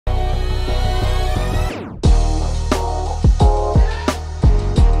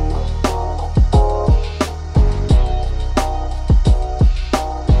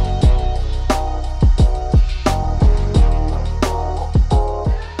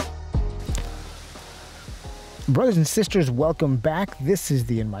Brothers and sisters, welcome back. This is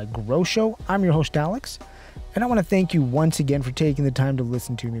the In My Grow Show. I'm your host, Alex, and I want to thank you once again for taking the time to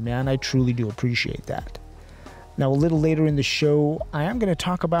listen to me, man. I truly do appreciate that. Now, a little later in the show, I am going to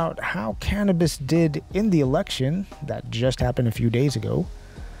talk about how cannabis did in the election that just happened a few days ago.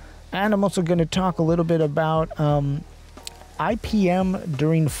 And I'm also going to talk a little bit about IPM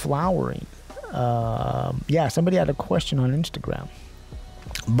during flowering. Yeah, somebody had a question on Instagram.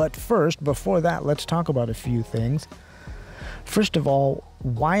 But first, before that, let's talk about a few things. First of all,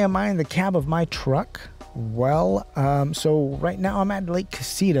 why am I in the cab of my truck? Well, so right now I'm at Lake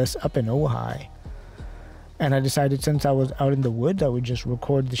Casitas up in Ojai. And I decided since I was out in the woods, I would just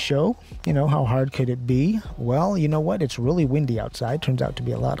record the show. You know, how hard could it be? Well, you know what? It's really windy outside. Turns out to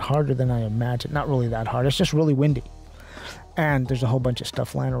be a lot harder than I imagined. Not really that hard. It's just really windy. And there's a whole bunch of stuff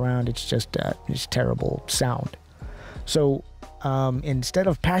flying around. It's just it's terrible sound. So instead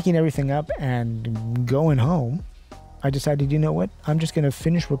of packing everything up and going home, I decided, you know what? I'm just going to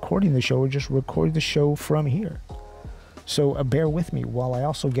finish recording the show or just record the show from here. So bear with me while I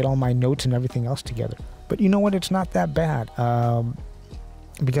also get all my notes and everything else together. But you know what? It's not that bad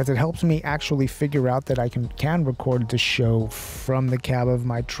because it helps me actually figure out that I can record the show from the cab of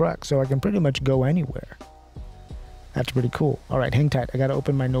my truck. So I can pretty much go anywhere. That's pretty cool. All right, hang tight. I got to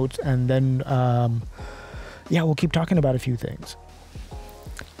open my notes and then, yeah, we'll keep talking about a few things.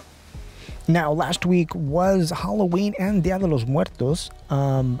 Now, last week was Halloween and Dia de los Muertos.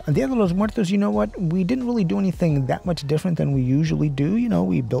 Dia de los Muertos, you know what? We didn't really do anything that much different than we usually do. You know,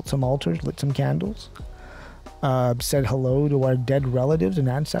 we built some altars, lit some candles, said hello to our dead relatives and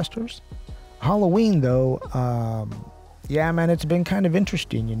ancestors. Halloween, though, yeah, man, it's been kind of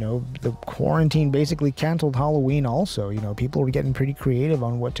interesting, you know. The quarantine basically canceled Halloween also. You know, people were getting pretty creative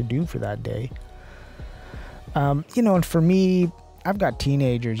on what to do for that day. You know, and for me, I've got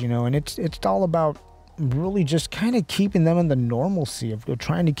teenagers, you know, and it's all about really just kind of keeping them in the normalcy of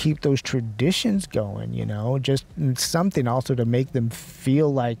trying to keep those traditions going, you know, just something also to make them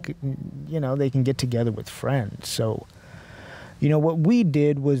feel like, you know, they can get together with friends. So, you know, what we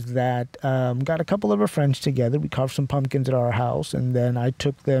did was that got a couple of our friends together. We carved some pumpkins at our house, and then I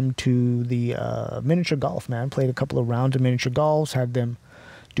took them to the miniature golf, man. Played a couple of rounds of miniature golf, had them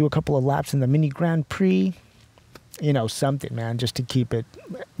do a couple of laps in the mini Grand Prix. You know, something, man, just to keep it,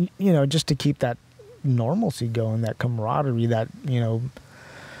 you know, just to keep that normalcy going, that camaraderie, that, you know,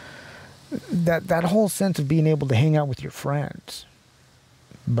 that whole sense of being able to hang out with your friends.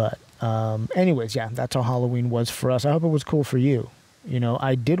 But anyways, yeah, that's how Halloween was for us. I hope it was cool for you. You know,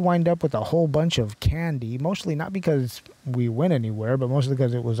 I did wind up with a whole bunch of candy, mostly not because we went anywhere, but mostly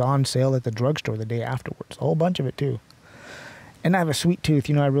because it was on sale at the drugstore the day afterwards. A whole bunch of it, too. And I have a sweet tooth,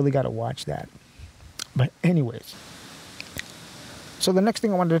 you know, I really got to watch that. But anyways, so the next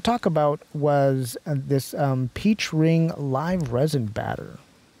thing I wanted to talk about was this peach ring live resin batter.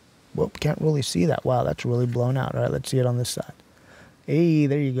 Whoop, can't really see that. Wow, that's really blown out. All right, let's see it on this side. Hey,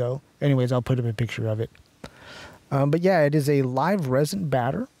 there you go. Anyways, I'll put up a picture of it. But yeah, it is a live resin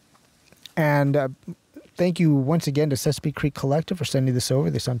batter. And thank you once again to Sespe Creek Collective for sending this over.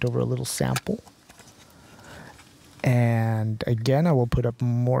 They sent over a little sample. And again, I will put up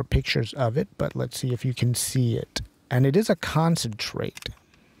more pictures of it, but let's see if you can see it. And it is a concentrate.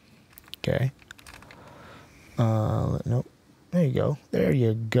 Okay. Nope. There you go. There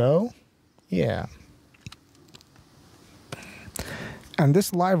you go. Yeah. And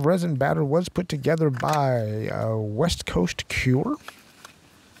this live resin batter was put together by West Coast Cure.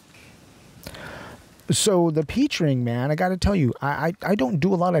 So the peach ring, man, I got to tell you, I don't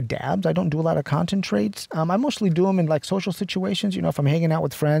do a lot of dabs. I don't do a lot of concentrates. I mostly do them in like social situations. You know, if I'm hanging out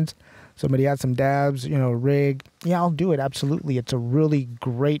with friends, somebody has some dabs, you know, rig. Yeah, I'll do it. Absolutely. It's a really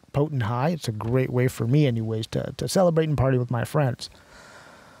great potent high. It's a great way for me anyways to celebrate and party with my friends.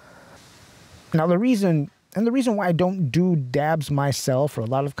 Now the reason why I don't do dabs myself or a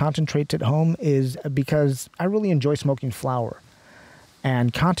lot of concentrates at home is because I really enjoy smoking flower.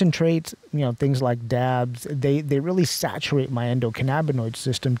 And concentrates, you know, things like dabs, they really saturate my endocannabinoid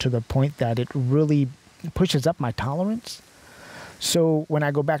system to the point that it really pushes up my tolerance. So when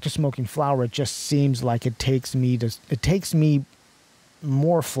I go back to smoking flower, it just seems like it takes me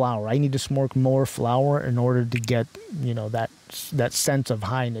more flower. I need to smoke more flower in order to get, you know, that sense of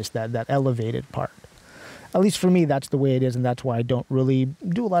highness, that elevated part. At least for me, that's the way it is, and that's why I don't really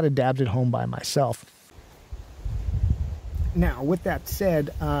do a lot of dabs at home by myself. Now, with that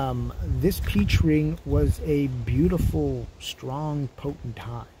said, this peach ring was a beautiful, strong, potent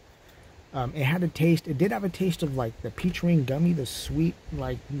high. It had a taste, it did have a taste of like the peach ring gummy, the sweet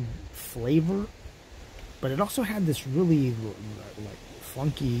like flavor, but it also had this really like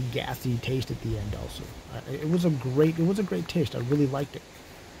funky, gassy taste at the end also. It was a great taste. I really liked it.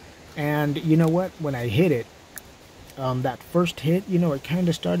 And you know what? When I hit it, that first hit, you know, it kind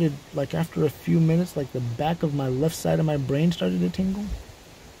of started, like after a few minutes, like the back of my left side of my brain started to tingle.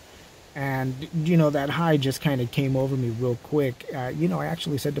 And, you know, that high just kind of came over me real quick. You know, I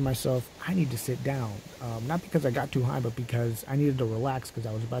actually said to myself, I need to sit down. Not because I got too high, but because I needed to relax because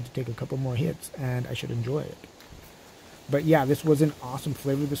I was about to take a couple more hits and I should enjoy it. But yeah, this was an awesome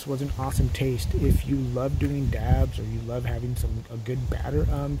flavor. This was an awesome taste. If you love doing dabs or you love having a good batter,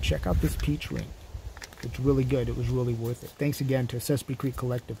 check out this peach ring. It's really good. It was really worth it. Thanks again to Sespe Creek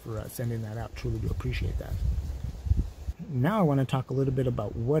Collective for sending that out. Truly do appreciate that. Now I want to talk a little bit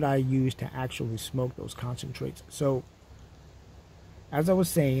about what I use to actually smoke those concentrates. So, as I was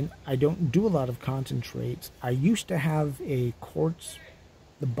saying, I don't do a lot of concentrates. I used to have a quartz,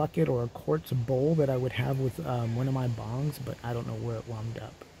 the bucket or a quartz bowl that I would have with one of my bongs, but I don't know where it wound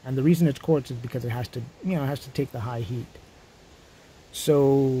up. And the reason it's quartz is because it has to, you know, it has to take the high heat.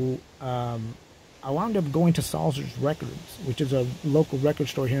 So, I wound up going to Salzer's Records, which is a local record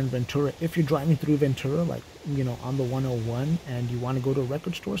store here in Ventura. If you're driving through Ventura, like, you know, on the 101, and you want to go to a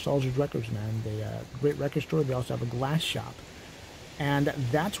record store, Salzer's Records, man. They great record store. They also have a glass shop. And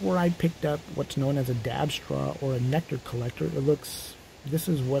that's where I picked up what's known as a dab straw or a nectar collector. This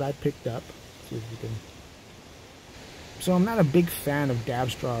is what I picked up. Let's see if you can. So I'm not a big fan of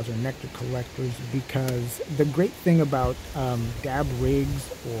dab straws or nectar collectors because the great thing about dab rigs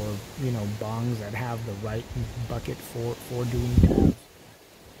or, you know, bongs that have the right bucket for doing dabs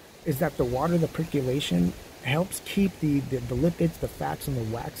is that the water, the percolation, helps keep the lipids, the fats, and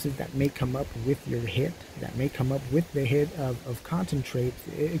the waxes that may come up with your hit, that may come up with the hit of concentrates.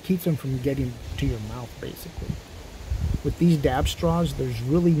 It keeps them from getting to your mouth, basically. With these dab straws, there's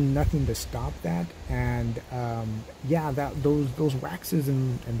really nothing to stop that, and yeah, those waxes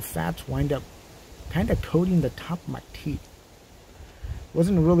and fats wind up kind of coating the top of my teeth. It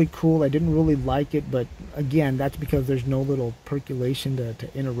wasn't really cool. I didn't really like it, but again, that's because there's no little percolation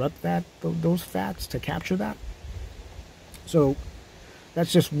to interrupt those fats, to capture that. So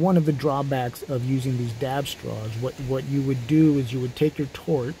that's just one of the drawbacks of using these dab straws. What you would do is you would take your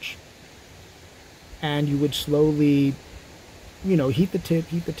torch and you would slowly, you know, heat the tip,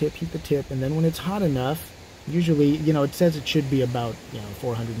 and then when it's hot enough, usually, you know, it says it should be about, you know,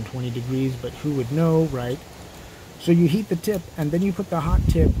 420 degrees, but who would know, right? So you heat the tip, and then you put the hot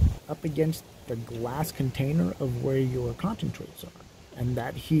tip up against the glass container of where your concentrates are. And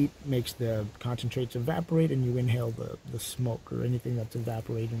that heat makes the concentrates evaporate, and you inhale the smoke or anything that's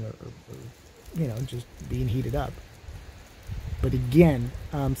evaporating or you know, just being heated up. But again,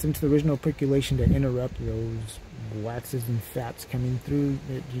 since there is no percolation to interrupt those waxes and fats coming through,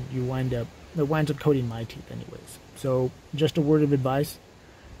 it winds up coating my teeth anyways. So just a word of advice.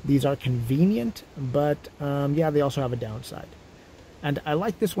 These are convenient, but yeah, they also have a downside. And I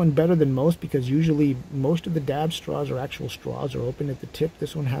like this one better than most because usually most of the dab straws or actual straws are open at the tip.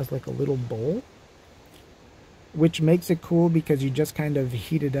 This one has like a little bowl, which makes it cool because you just kind of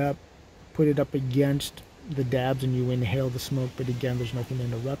heat it up, put it up against the dabs, and you inhale the smoke, but again, there's nothing to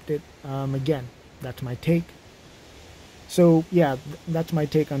interrupt it. Again, that's my take. So yeah, that's my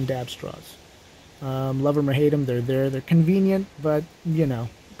take on dab straws. Love them or hate them, they're there. They're convenient, but you know,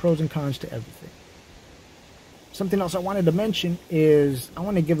 pros and cons to everything. Something else I wanted to mention is I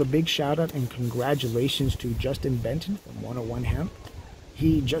want to give a big shout out and congratulations to Justin Benton from 101 Hemp.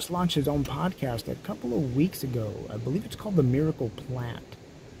 He just launched his own podcast a couple of weeks ago. I believe it's called The Miracle Plant.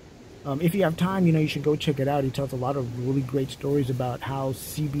 If you have time, you know, you should go check it out. He tells a lot of really great stories about how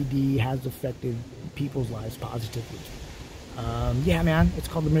CBD has affected people's lives positively. Yeah, man, it's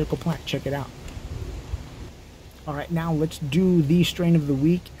called The Miracle Plant. Check it out. All right, now let's do the strain of the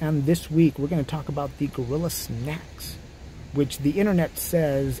week. And this week, we're going to talk about the Gorilla Snacks, which the internet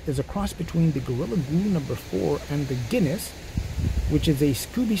says is a cross between the Gorilla Glue number 4 and the Guinness, which is a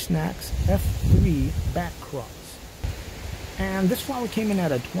Scooby Snacks F3 backcross. And this flower came in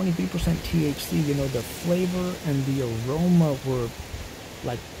at a 23% THC. You know, the flavor and the aroma were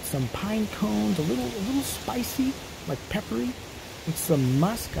like some pine cones, a little spicy, like peppery, with some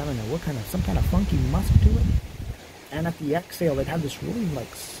musk. I don't know what kind of, some kind of funky musk to it. And at the exhale, it had this really like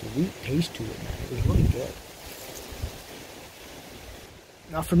sweet taste to it, man. It was really good.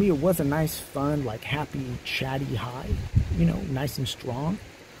 Now for me, it was a nice, fun, like happy, chatty high, you know, nice and strong.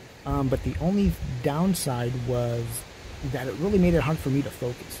 But the only downside was that it really made it hard for me to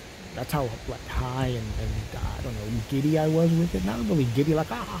focus. That's how like high and I don't know, giddy I was with it. Not really giddy like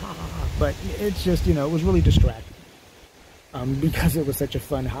but it's just, you know, it was really distracting. Because it was such a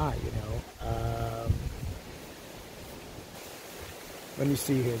fun high, you know. Let me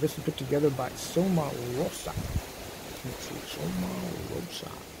see here. This is put together by Soma Rosa. Let's see, Soma Rosa.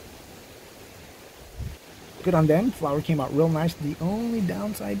 Good on them. Flower came out real nice. The only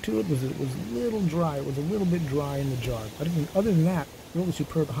downside to it was a little dry. It was a little bit dry in the jar. But other than that, really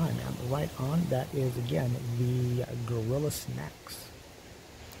superb high, man. Right on. That is, again, the Gorilla Snacks.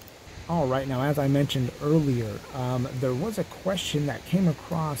 All right, now, as I mentioned earlier, there was a question that came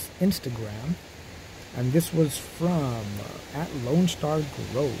across Instagram, and this was from at Lone Star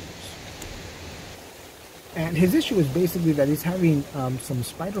Grows. And his issue is basically that he's having some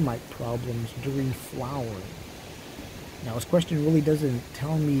spider mite problems during flowering. Now, his question really doesn't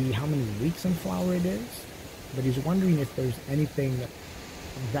tell me how many weeks in flower it is, but he's wondering if there's anything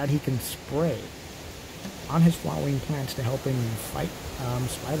that he can spray on his flowering plants to help him fight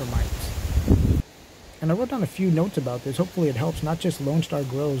spider mites. And I wrote down a few notes about this. Hopefully it helps not just Lone Star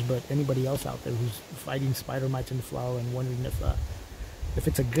Grows, but anybody else out there who's fighting spider mites in the flower and wondering if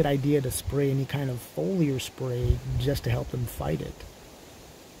it's a good idea to spray any kind of foliar spray just to help them fight it.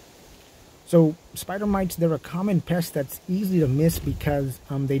 So spider mites, they're a common pest that's easy to miss because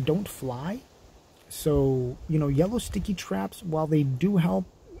they don't fly. So, yellow sticky traps, while they do help,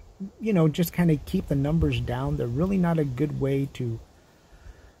 just kind of keep the numbers down, they're really not a good way to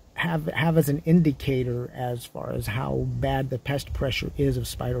have as an indicator as far as how bad the pest pressure is of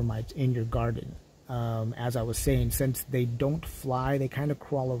spider mites in your garden. As I was saying, since they don't fly, they kind of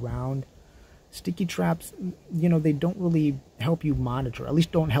crawl around. Sticky traps, they don't really help you monitor, at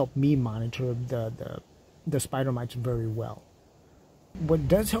least don't help me monitor the spider mites very well. What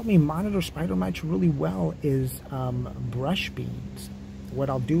does help me monitor spider mites really well is brush beans. What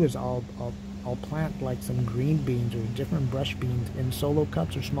I'll do is I'll plant like some green beans or different brush beans in solo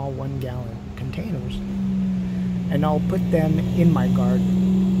cups or small 1-gallon containers, and I'll put them in my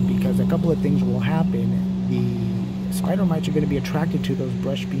garden, because a couple of things will happen. The spider mites are going to be attracted to those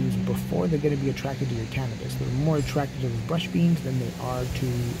brush beans before they're going to be attracted to your cannabis. They're more attracted to those brush beans than they are to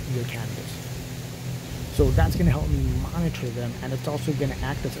your cannabis. So that's going to help me monitor them, and it's also going to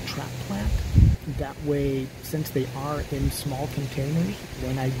act as a trap plant. That way, since they are in small containers,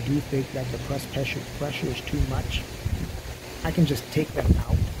 when I do think that the pressure is too much, I can just take them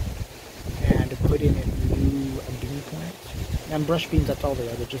out and put in new bean plants. And brush beans, that's all they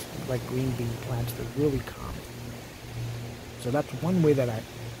are. They're just like green bean plants. They're really common. So that's one way that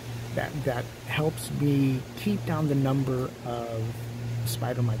that helps me keep down the number of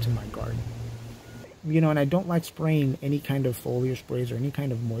spider mites in my garden. And I don't like spraying any kind of foliar sprays or any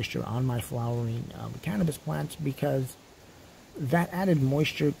kind of moisture on my flowering cannabis plants, because that added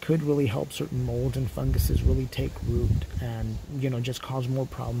moisture could really help certain molds and funguses really take root and, just cause more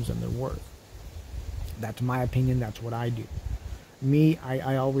problems than they're worth. That's my opinion. That's what I do. Me,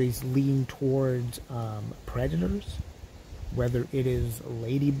 I always lean towards predators, whether it is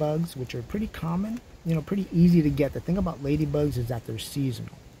ladybugs, which are pretty common, pretty easy to get. The thing about ladybugs is that they're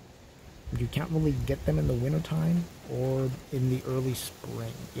seasonal. You can't really get them in the wintertime or in the early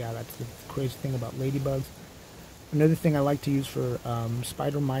spring. Yeah, that's the crazy thing about ladybugs. Another thing I like to use for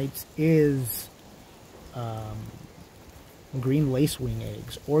spider mites is green lacewing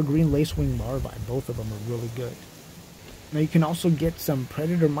eggs or green lacewing larvae. Both of them are really good. Now you can also get some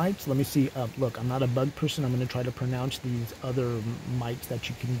predator mites. Let me see. Look, I'm not a bug person. I'm going to try to pronounce these other mites that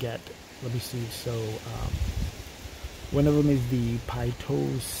you can get. Let me see. So one of them is the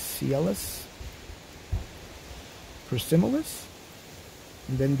Pitosielus persimilis,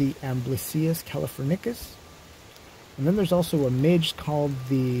 and then the Amblicius californicus, and then there's also a midge called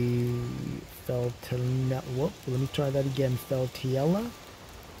the Feltiella. Whoop, let me try that again. Feltiella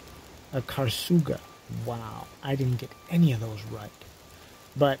carsuga. Wow, I didn't get any of those right.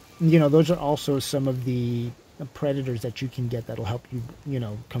 But those are also some of the predators that you can get that'll help you,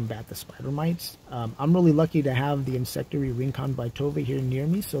 combat the spider mites. I'm really lucky to have the insectary Rincon Vitova here near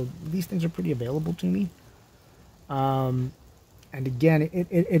me, so these things are pretty available to me. And again,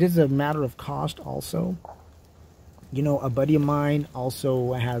 it is a matter of cost also. A buddy of mine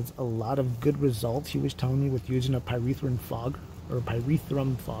also has a lot of good results. He was telling me with using a pyrethrum fogger,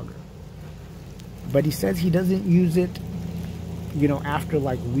 but he says he doesn't use it after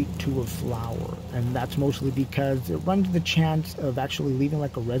like week 2 of flower, and that's mostly because it runs the chance of actually leaving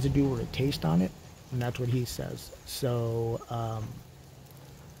like a residue or a taste on it, and that's what he says. So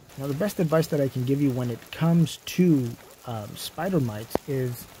now the best advice that I can give you when it comes to spider mites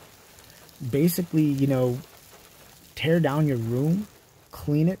is basically tear down your room,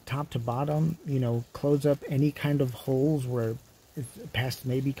 clean it top to bottom, close up any kind of holes where pests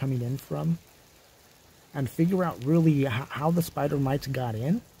may be coming in from, and figure out really how the spider mites got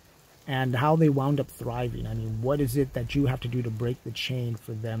in, and how they wound up thriving. I mean, what is it that you have to do to break the chain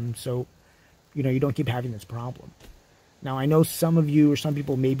for them so, you know, you don't keep having this problem? Now, I know some of you or some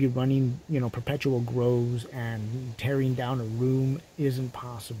people may be running, you know, perpetual grows, and tearing down a room isn't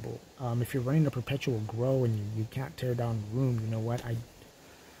possible. If you're running a perpetual grow and you can't tear down a room, you know what? I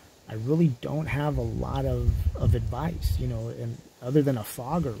really don't have a lot of advice, you know, and other than a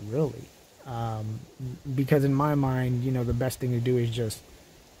fogger, really. Because in my mind, you know, the best thing to do is just,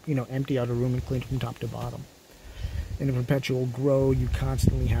 you know, empty out a room and clean it from top to bottom. In a perpetual grow, you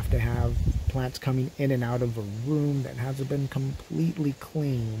constantly have to have plants coming in and out of a room that hasn't been completely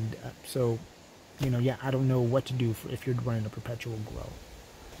cleaned. So, you know, yeah, I don't know what to do if you're running a perpetual grow.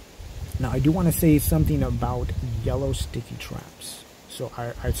 Now, I do want to say something about yellow sticky traps. So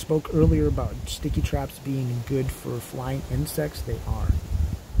I spoke earlier about sticky traps being good for flying insects. They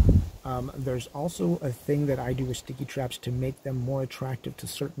are. There's also a thing that I do with sticky traps to make them more attractive to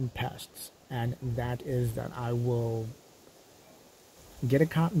certain pests. And that is that I will get a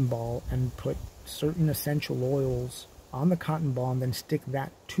cotton ball and put certain essential oils on the cotton ball and then stick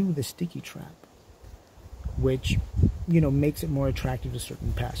that to the sticky trap, which, you know, makes it more attractive to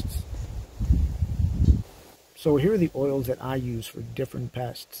certain pests. So here are the oils that I use for different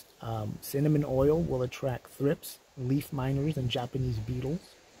pests. Cinnamon oil will attract thrips, leaf miners, and Japanese beetles.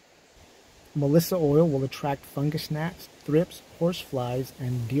 Melissa oil will attract fungus gnats, thrips, horseflies,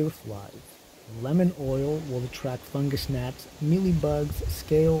 and deer flies. Lemon oil will attract fungus gnats, mealybugs,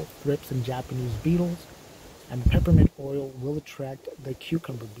 scale, thrips, and Japanese beetles. And peppermint oil will attract the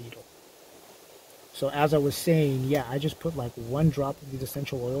cucumber beetle. So as I was saying, yeah, I just put like 1 drop of these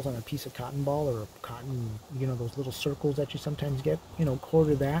essential oils on a piece of cotton ball or cotton, you know, those little circles that you sometimes get, you know,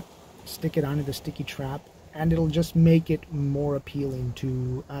 quarter that, stick it onto the sticky trap, and it'll just make it more appealing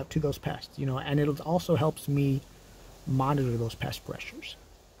to those pests, you know, and it also helps me monitor those pest pressures.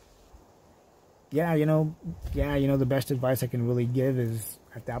 Yeah, you know, the best advice I can really give is,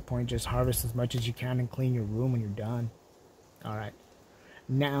 at that point, just harvest as much as you can and clean your room when you're done. All right.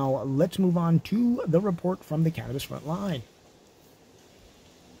 Now, let's move on to the report from the Cannabis Frontline.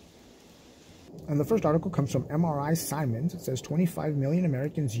 And the first article comes from MRI Simons. It says 25 million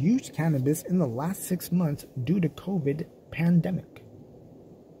Americans used cannabis in the last 6 months due to COVID pandemic.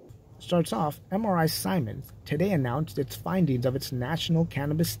 Starts off, MRI Simons today announced its findings of its national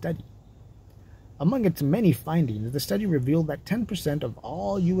cannabis study. Among its many findings, the study revealed that 10% of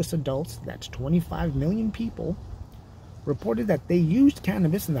all U.S. adults, that's 25 million people, reported that they used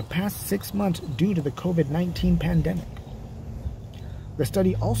cannabis in the past 6 months due to the COVID-19 pandemic. The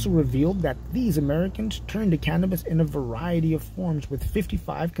study also revealed that these Americans turned to cannabis in a variety of forms, with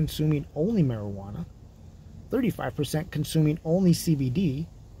 55% consuming only marijuana, 35% consuming only CBD,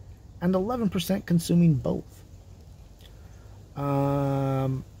 and 11% consuming both.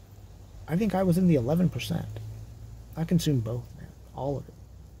 I think I was in the 11%. I consumed both, man. All of it.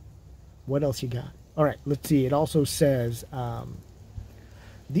 What else you got? All right, let's see. It also says,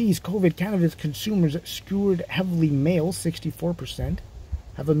 these COVID cannabis consumers skewed heavily male, 64%,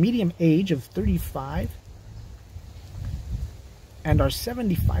 have a median age of 35, and are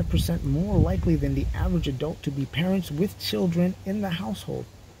 75% more likely than the average adult to be parents with children in the household.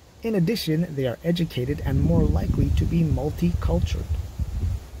 In addition, they are educated and more likely to be multicultural.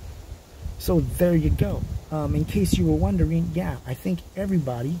 So there you go. In case you were wondering, yeah, I think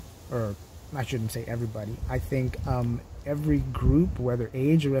everybody, or I shouldn't say everybody, I think every group, whether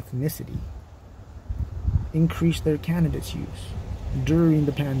age or ethnicity, increased their cannabis use during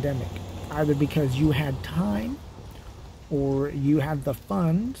the pandemic, either because you had time, or you had the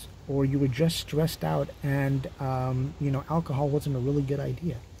funds, or you were just stressed out and, you know, alcohol wasn't a really good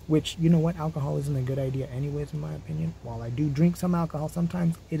idea. Which, you know what, alcohol isn't a good idea anyways, in my opinion. While I do drink some alcohol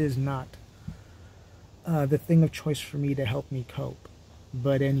sometimes, it is not the thing of choice for me to help me cope.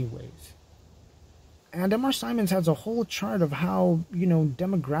 But anyways. And MR Simons has a whole chart of how, you know,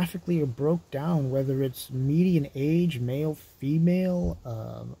 demographically it broke down, whether it's median age, male, female,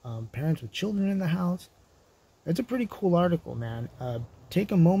 parents with children in the house. It's a pretty cool article, man.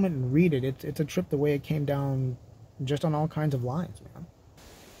 Take a moment and read it. It's a trip the way it came down just on all kinds of lines, man.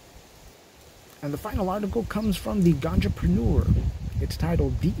 And the final article comes from the Ganjapreneur. It's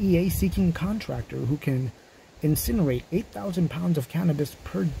titled DEA Seeking Contractor Who Can Incinerate 8,000 Pounds of Cannabis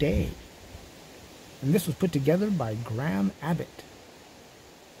Per Day. And this was put together by Graham Abbott.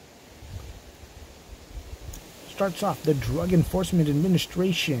 Starts off, the Drug Enforcement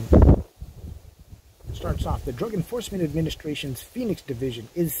Administration's Phoenix Division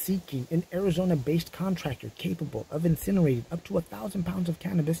is seeking an Arizona-based contractor capable of incinerating up to 1,000 pounds of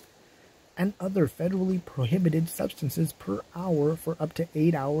cannabis and other federally prohibited substances per hour for up to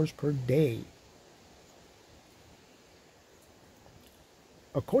 8 hours per day.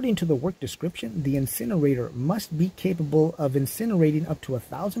 According to the work description, the incinerator must be capable of incinerating up to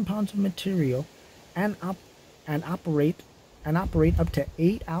 1,000 pounds of material and operate up to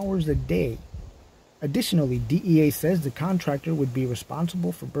 8 hours a day. Additionally, DEA says the contractor would be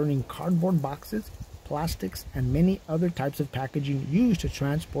responsible for burning cardboard boxes, plastics, and many other types of packaging used to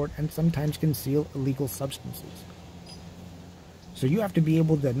transport and sometimes conceal illegal substances. So you have to be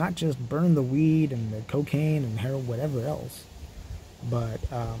able to not just burn the weed and the cocaine and heroin, whatever else, but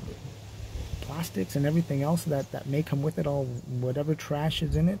plastics and everything else that may come with it, all whatever trash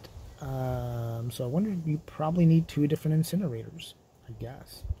is in it. So I wonder if you probably need 2 different incinerators, I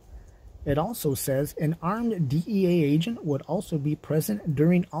guess. It also says an armed DEA agent would also be present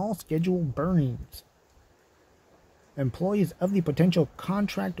during all scheduled burnings. Employees of the potential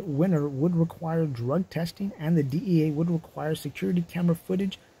contract winner would require drug testing, and the DEA would require security camera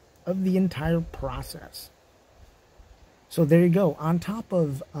footage of the entire process. So there you go. On top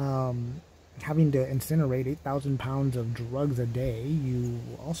of having to incinerate 8,000 pounds of drugs a day, you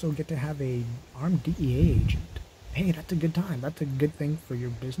also get to have a armed DEA agent. Hey, that's a good time. That's a good thing for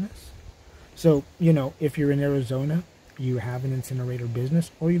your business. So, you know, if you're in Arizona, you have an incinerator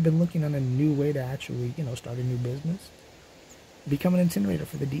business, or you've been looking on a new way to actually, you know, start a new business, become an incinerator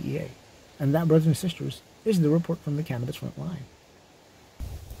for the DEA. And that, brothers and sisters, is the report from the Cannabis Front Line.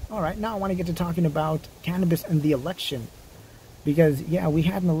 All right, now I want to get to talking about cannabis and the election. Because, yeah, we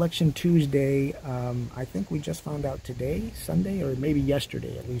had an election Tuesday. I think we just found out today, Sunday, or maybe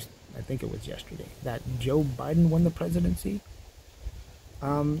yesterday, at least I think it was yesterday, that Joe Biden won the presidency.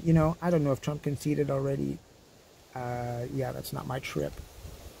 You know, I don't know if Trump conceded already. Yeah, that's not my trip.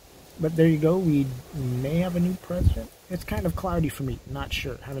 But there you go. We may have a new president. It's kind of cloudy for me. Not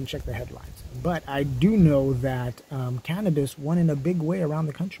sure. Haven't checked the headlines. But I do know that cannabis won in a big way around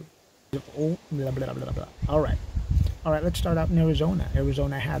the country. Oh, blah, blah, blah, blah. All right, let's start out in Arizona.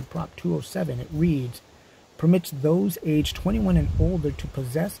 Arizona had Prop 207. It reads, permits those aged 21 and older to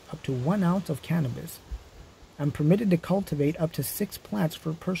possess up to 1 ounce of cannabis and permitted to cultivate up to 6 plants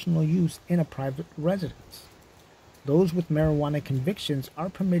for personal use in a private residence. Those with marijuana convictions are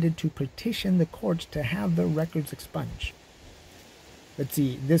permitted to petition the courts to have their records expunged. Let's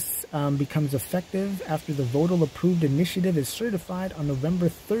see, this becomes effective after the voter-approved initiative is certified on November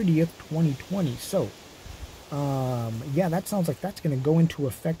 30th, 2020. So, yeah, that sounds like that's going to go into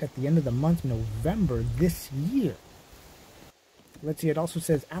effect at the end of the month, November this year. Let's see, it also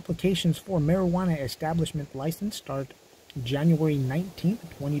says applications for marijuana establishment license start January 19th,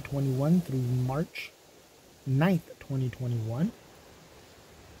 2021 through March 9th, 2021.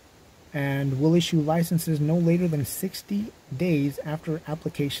 And will issue licenses no later than 60 days after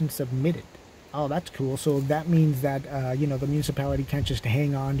application submitted. Oh, that's cool. So that means that, you know, the municipality can't just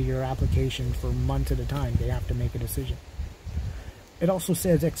hang on to your application for months at a time. They have to make a decision. It also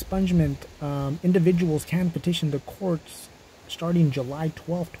says expungement. Individuals can petition the courts starting July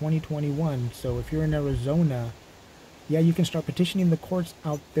 12th, 2021. So if you're in Arizona, yeah, you can start petitioning the courts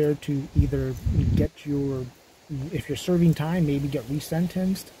out there to either get your, if you're serving time, maybe get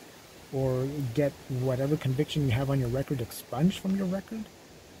resentenced, or get whatever conviction you have on your record expunged from your record.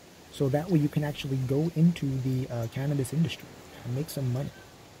 So that way you can actually go into the cannabis industry and make some money.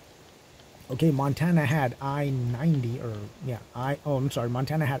 Okay, Montana had I-90, or yeah,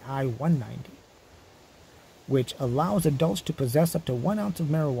 Montana had I-190, which allows adults to possess up to 1 ounce of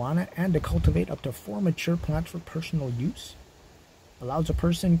marijuana and to cultivate up to 4 mature plants for personal use. Allows a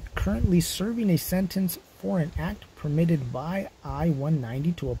person currently serving a sentence for an act permitted by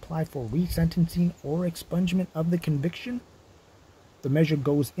I-190 to apply for resentencing or expungement of the conviction. The measure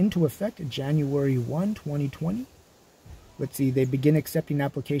goes into effect January 1, 2020. Let's see, they begin accepting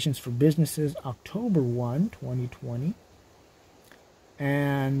applications for businesses October 1, 2020.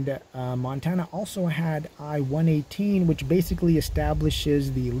 And Montana also had I-118, which basically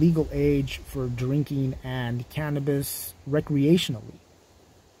establishes the legal age for drinking and cannabis recreationally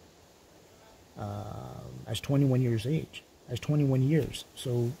as 21 years age, as 21 years.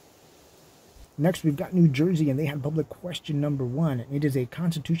 So next we've got New Jersey, and they had public question number 1. And it is a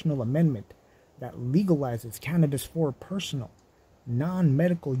constitutional amendment that legalizes cannabis for personal,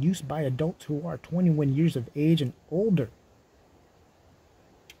 non-medical use by adults who are 21 years of age and older.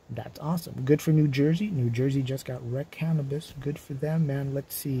 That's awesome. Good for New Jersey. New Jersey just got rec cannabis. Good for them, man.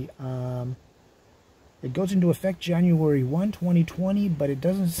 Let's see. It goes into effect January 1, 2020, but it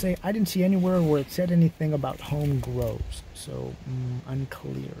doesn't say, I didn't see anywhere where it said anything about home grows. So,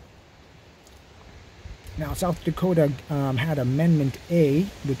 unclear. Now, South Dakota had Amendment A,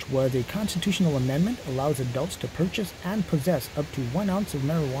 which was a constitutional amendment, allows adults to purchase and possess up to 1 ounce of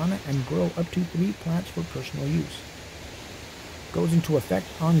marijuana and grow up to 3 plants for personal use. Goes into effect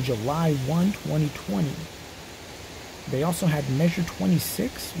on July 1, 2020. They also had Measure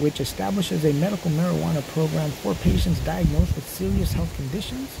 26, which establishes a medical marijuana program for patients diagnosed with serious health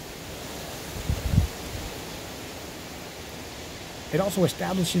conditions. It also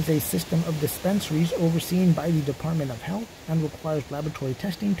establishes a system of dispensaries overseen by the Department of Health and requires laboratory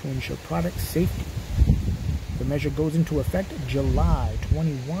testing to ensure product safety. The measure goes into effect July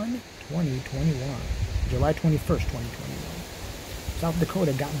 21, 2021. July 21st, 2021. South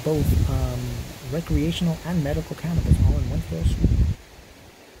Dakota got both recreational and medical cannabis all in one fell swoop.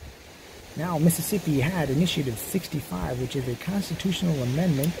 Now, Mississippi had Initiative 65, which is a constitutional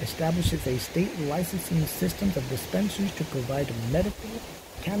amendment, establishes a state licensing system of dispensaries to provide medical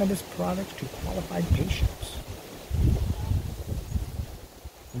cannabis products to qualified patients.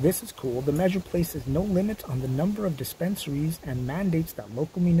 This is cool. The measure places no limits on the number of dispensaries and mandates that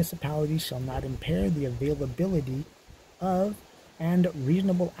local municipalities shall not impair the availability of and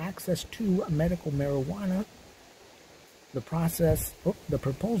reasonable access to medical marijuana. The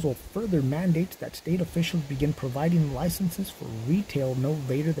proposal further mandates that state officials begin providing licenses for retail no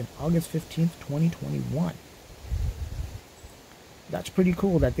later than August 15th, 2021. That's pretty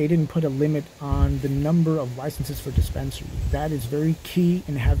cool that they didn't put a limit on the number of licenses for dispensaries. That is very key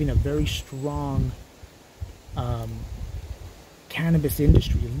in having a very strong cannabis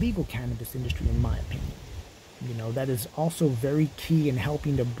industry, a legal cannabis industry, in my opinion. You know, that is also very key in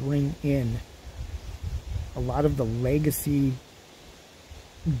helping to bring in a lot of the legacy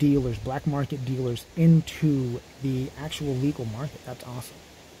dealers, black market dealers, into the actual legal market. That's awesome.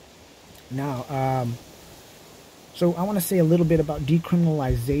 Now, so I want to say a little bit about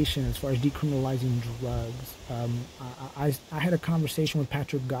decriminalization as far as decriminalizing drugs. I had a conversation with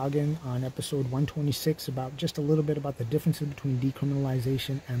Patrick Goggin on episode 126 about just a little bit about the differences between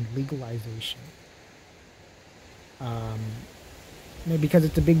decriminalization and legalization. Because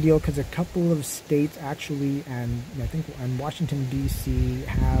it's a big deal, because a couple of states actually, and I think in Washington D.C.,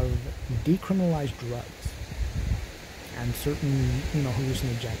 have decriminalized drugs and certain,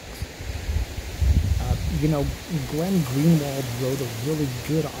 hallucinogens. Glenn Greenwald wrote a really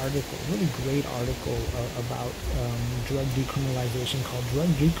great article about drug decriminalization called Drug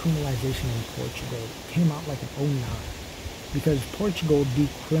Decriminalization in Portugal. It came out like in 2009, because Portugal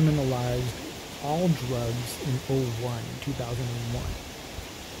decriminalized all drugs in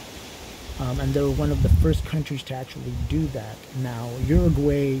 2001. And they were one of the first countries to actually do that. Now,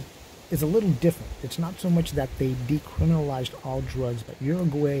 Uruguay is a little different. It's not so much that they decriminalized all drugs, but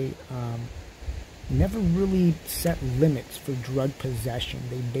Uruguay never really set limits for drug possession.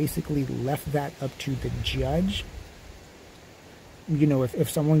 They basically left that up to the judge. If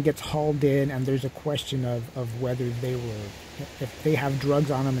someone gets hauled in and there's a question of whether if they have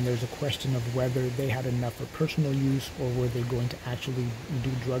drugs on them and there's a question of whether they had enough for personal use or were they going to actually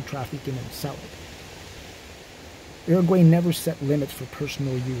do drug trafficking and sell it. Uruguay never set limits for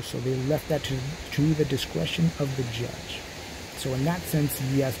personal use, so they left that to the discretion of the judge. So in that sense,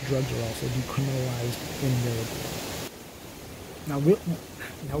 yes, drugs are also decriminalized in Uruguay.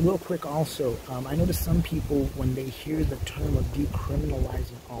 Now, real quick also, I notice some people, when they hear the term of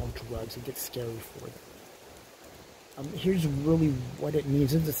decriminalizing all drugs, it gets scary for them. Here's really what it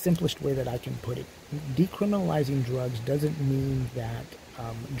means. It's the simplest way that I can put it. Decriminalizing drugs doesn't mean that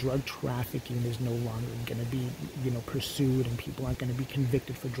drug trafficking is no longer going to be, pursued, and people aren't going to be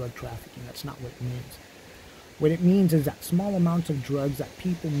convicted for drug trafficking. That's not what it means. What it means is that small amounts of drugs that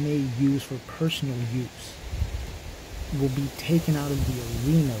people may use for personal use will be taken out of the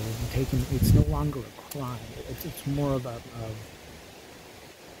arena. It's no longer a crime. It's more of a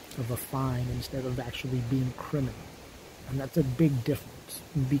fine instead of actually being criminal. And that's a big difference,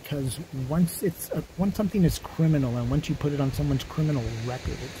 because once something is criminal and once you put it on someone's criminal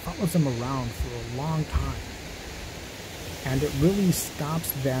record, it follows them around for a long time. And it really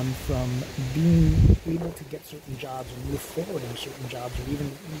stops them from being able to get certain jobs and move forward in certain jobs, or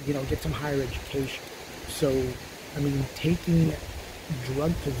even, get some higher education. So, taking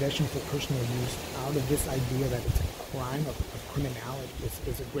drug possession for personal use out of this idea that it's a crime of criminality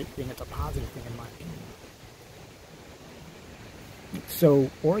is a great thing. It's a positive thing, in my opinion. So,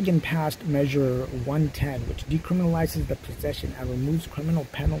 Oregon passed Measure 110, which decriminalizes the possession and removes criminal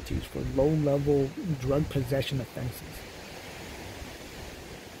penalties for low-level drug possession offenses.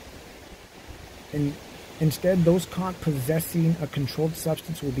 And instead, those caught possessing a controlled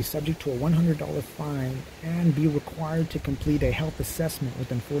substance will be subject to a $100 fine and be required to complete a health assessment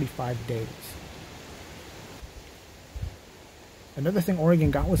within 45 days. Another thing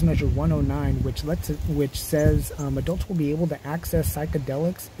Oregon got was Measure 109, which says adults will be able to access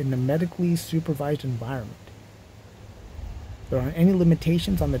psychedelics in a medically supervised environment. There aren't any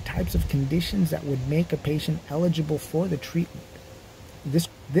limitations on the types of conditions that would make a patient eligible for the treatment. This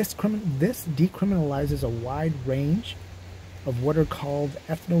decriminalizes a wide range of what are called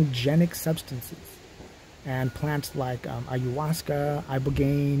ethnogenic substances, and plants like ayahuasca,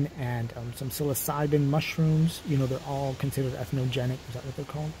 ibogaine, and some psilocybin mushrooms. You know, they're all considered ethnogenic. Is that what they're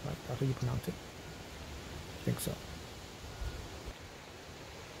called? That's how you pronounce it? I think so.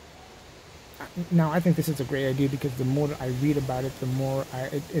 Now, I think this is a great idea because the more I read about it, the more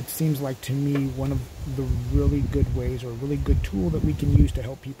it seems like to me one of the really good ways, or a really good tool that we can use to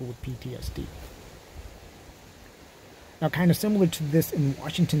help people with PTSD. Now, kind of similar to this, in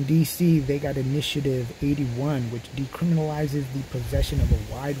Washington, D.C., they got Initiative 81, which decriminalizes the possession of a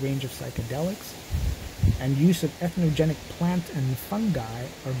wide range of psychedelics, and use of ethnogenic plants and fungi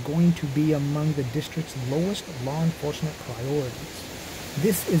are going to be among the district's lowest law enforcement priorities.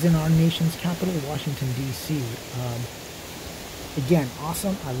 This is in our nation's capital, Washington, D.C. Again,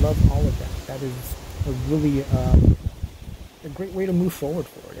 awesome. I love all of that. That is a really a great way to move forward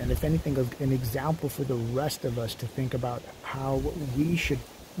for it. And if anything, an example for the rest of us to think about how we should,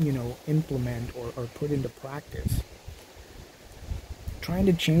 you know, implement or put into practice. Trying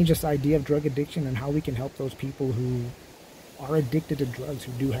to change this idea of drug addiction and how we can help those people who are addicted to drugs,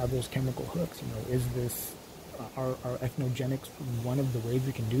 who do have those chemical hooks. You know, is this, are ethnogenics one of the ways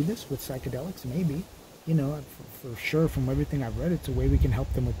we can do this with psychedelics? Maybe. You know, for sure, from everything I've read, it's a way we can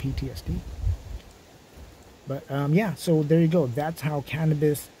help them with PTSD. But yeah, so there you go. That's how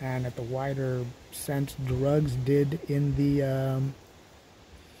cannabis, and at the wider sense, drugs did in the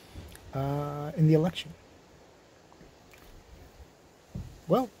election.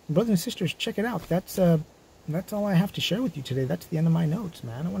 Well, brothers and sisters, check it out. That's all I have to share with you today. That's the end of my notes,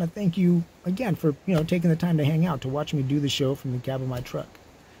 man. I want to thank you again for, you know, taking the time to hang out, to watch me do the show from the cab of my truck.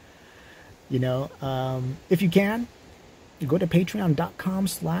 You know, if you can, go to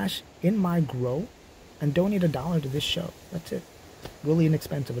patreon.com/inmygrow and donate $1 to this show. That's it. Really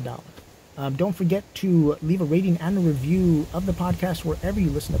inexpensive, $1. Don't forget to leave a rating and a review of the podcast wherever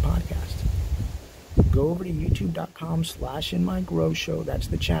you listen to podcasts. Go over to youtube.com/inmygrow show. That's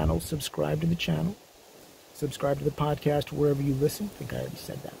the channel. Subscribe to the channel. Subscribe to the podcast wherever you listen. I think I already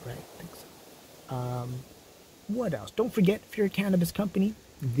said that, right? I think so. What else? Don't forget, if you're a cannabis company,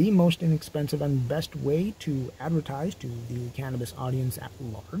 the most inexpensive and best way to advertise to the cannabis audience at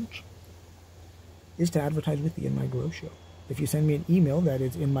large is to advertise with the In My Grow Show. If you send me an email, that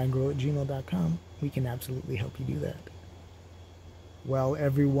is inmygrow@gmail.com, we can absolutely help you do that. Well,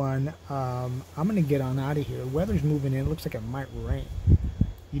 everyone, I'm going to get on out of here. Weather's moving in. It looks like it might rain.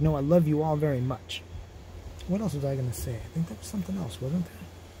 You know, I love you all very much. What else was I going to say? I think that was something else, wasn't there?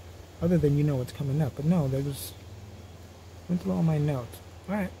 Other than, you know, what's coming up. But no, there was... went through all my notes.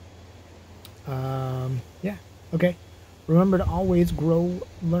 All right. Yeah. Okay. Remember to always grow,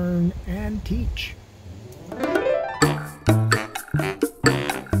 learn, and teach.